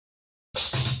My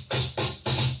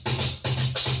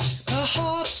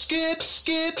heart skips,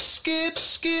 skips, skips,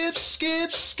 skips,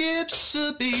 skips, skips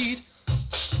a beat.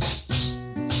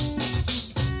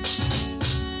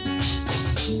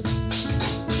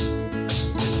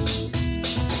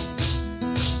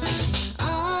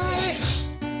 I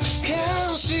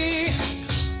can see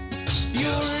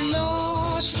you're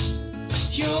not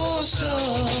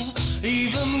yourself,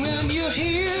 even when you're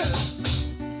here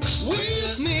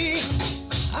with me.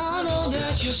 I know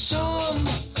that you're somewhere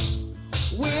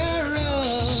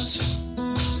else.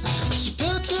 So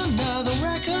put another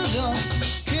record on,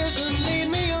 kiss and lead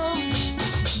me on.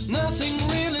 Nothing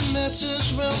really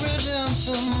matters when we're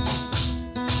dancing.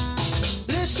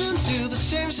 Listen to the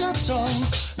same sad song,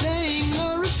 playing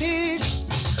on repeat.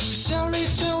 Sorry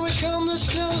till we come this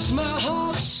close. My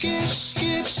heart skips,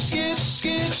 skips, skips,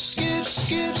 skips, skips,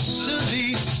 skips a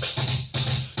beat.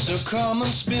 So come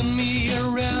and spin me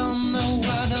around. No,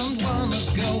 I don't wanna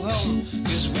go home,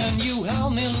 'cause when you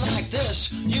hold me like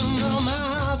this, you know my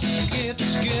heart skips,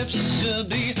 skips a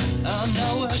beat. I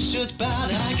know I should,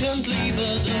 but I can't leave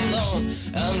it alone.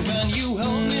 And when you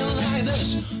hold me like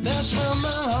this, that's when my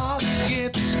heart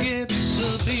skips, skips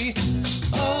a beat.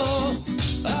 Oh,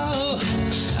 oh,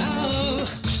 oh,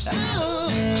 oh,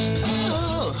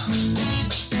 oh.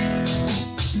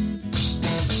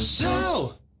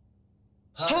 So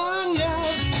hung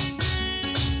up,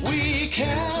 we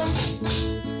can't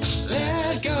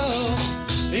let go.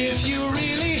 If you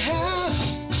really have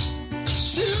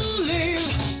to leave,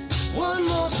 one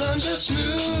more time just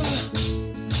move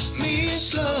me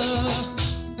slow.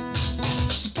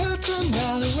 So put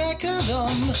another record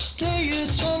on, play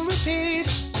it on repeat.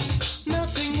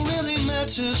 Nothing really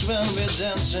matters when we're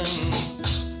dancing,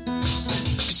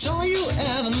 'cause all you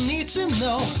ever need to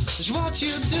know is what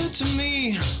you do to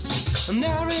me. And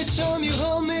every time you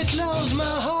hold me close, my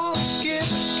heart skips,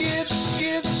 skips,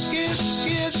 skips, skips,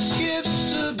 skips,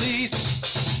 skips a beat.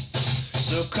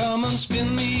 So come and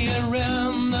spin me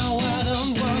around. Now I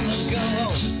don't wanna go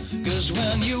home, 'cause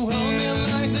when you hold me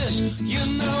like this, you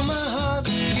know my heart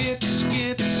skips,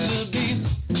 skips a beat.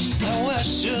 Oh, I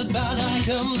should, but I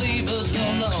can't leave it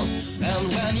alone.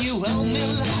 And when you hold me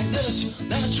like this,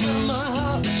 that's when my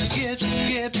heart skips,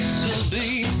 skips a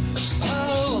beat.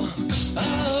 Oh,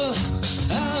 oh,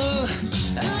 oh,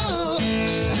 oh,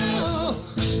 oh.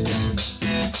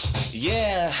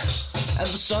 Yeah. At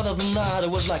the start of the night,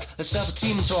 it was like a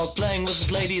self-team talk. Playing with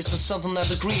this lady is something I've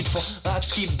agreed for.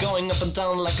 Vibes keep going up and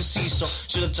down like a seesaw.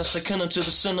 Should've just taken her to the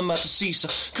cinema to see so.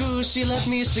 Cool, she let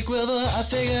me stick with her. I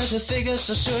figured the figures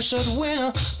I sure should win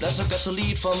her. Plus I got the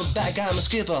lead from the back, I'm a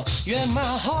skipper. You had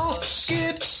my heart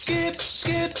skip, skip,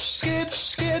 skip, skip,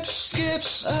 skip, skip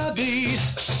a beat.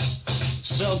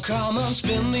 So come on,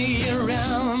 spin me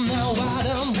around. Now I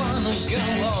don't wanna go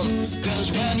on,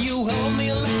 'cause when you hold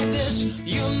me like this,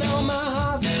 you know my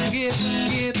heart skips,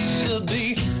 skips the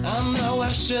beat. I know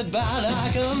I should, but I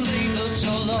can't leave it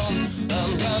so long.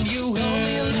 And when you hold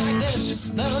me like this,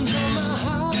 then know my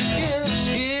heart skips,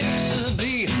 skips the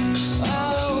beat.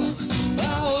 Oh,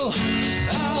 oh,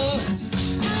 oh,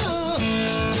 oh,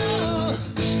 oh.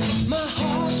 My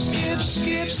heart skips,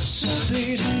 skips the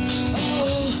beat.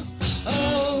 Oh,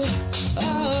 oh,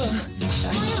 oh,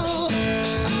 oh,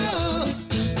 oh.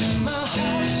 My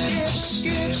heart skips,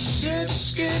 skips, skips,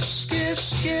 skips, skips,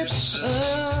 skips.